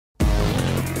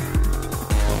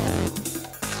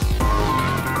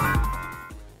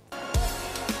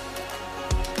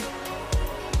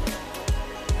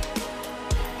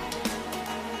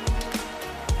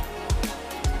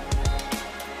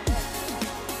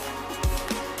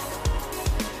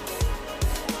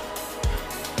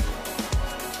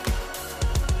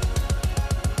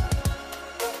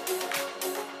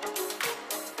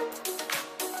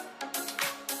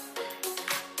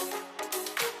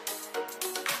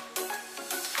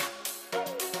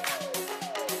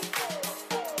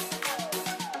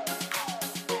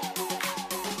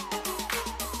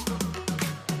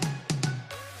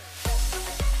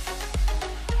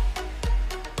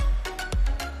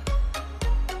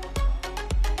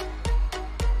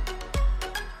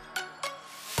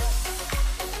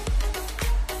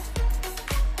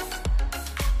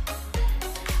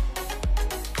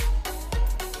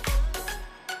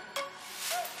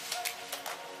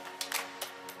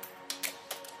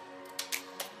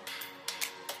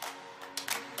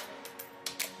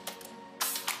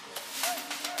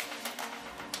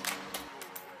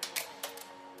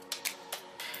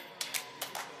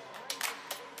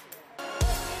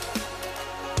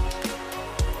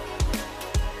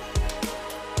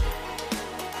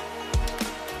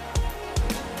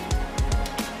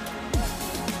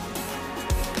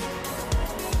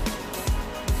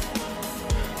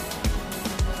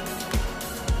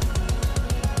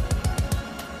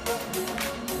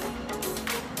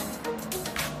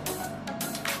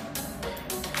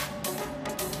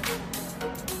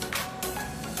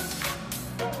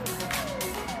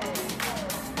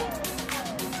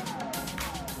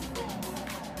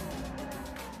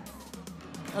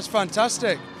That's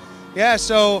fantastic. Yeah,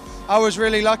 so I was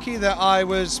really lucky that I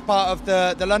was part of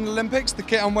the London Olympics. The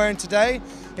kit I'm wearing today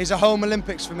is a home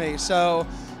Olympics for me. So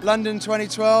London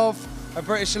 2012, a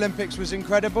British Olympics was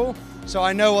incredible. So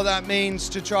I know what that means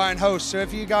to try and host. So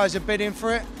if you guys are bidding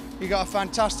for it, you got a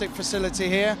fantastic facility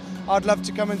here. I'd love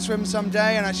to come and swim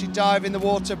someday and actually dive in the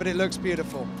water, but it looks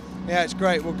beautiful. Yeah, it's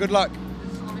great. Well, good luck.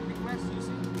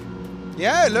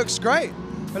 Yeah, it looks great.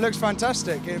 It looks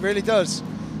fantastic. It really does.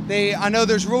 I know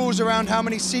there's rules around how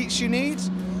many seats you need,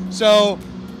 so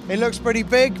it looks pretty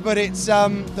big, but it's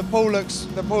the pool looks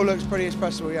pretty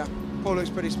special. Yeah, the pool looks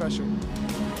pretty special.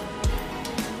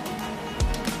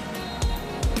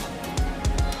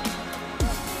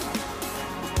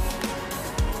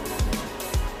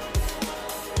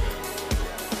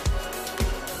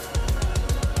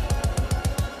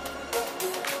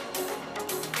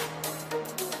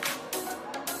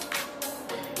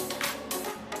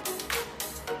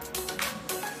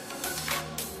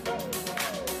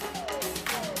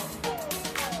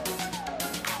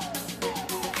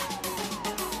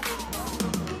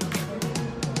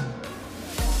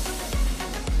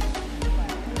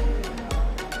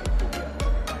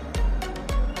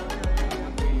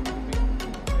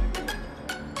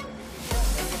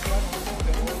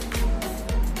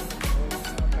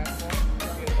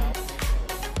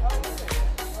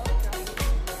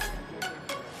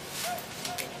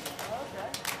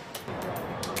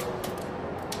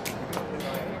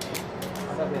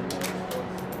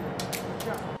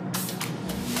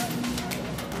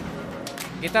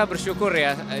 Kita bersyukur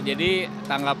ya, jadi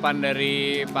tanggapan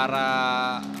dari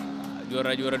para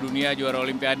juara-juara dunia, juara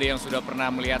Olympiade yang sudah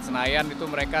pernah melihat Senayan itu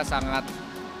mereka sangat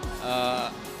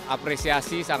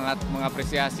apresiasi, sangat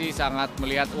mengapresiasi, sangat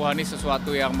melihat wah ini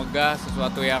sesuatu yang megah,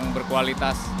 sesuatu yang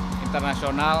berkualitas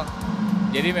internasional.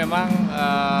 Jadi memang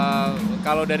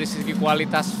kalau dari segi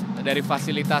kualitas dari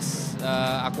fasilitas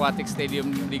Aquatic Stadion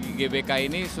di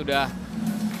GBK ini sudah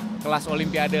kelas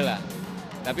Olympiade lah.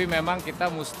 Tapi memang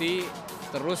kita mesti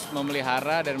terus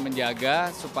memelihara dan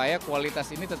menjaga supaya kualitas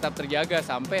ini tetap terjaga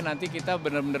sampai nanti kita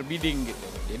benar-benar bidding gitu.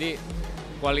 Jadi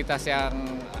kualitas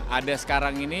yang ada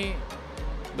sekarang ini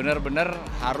benar-benar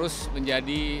harus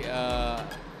menjadi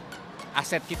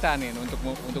aset kita nih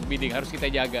untuk bidding, harus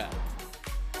kita jaga.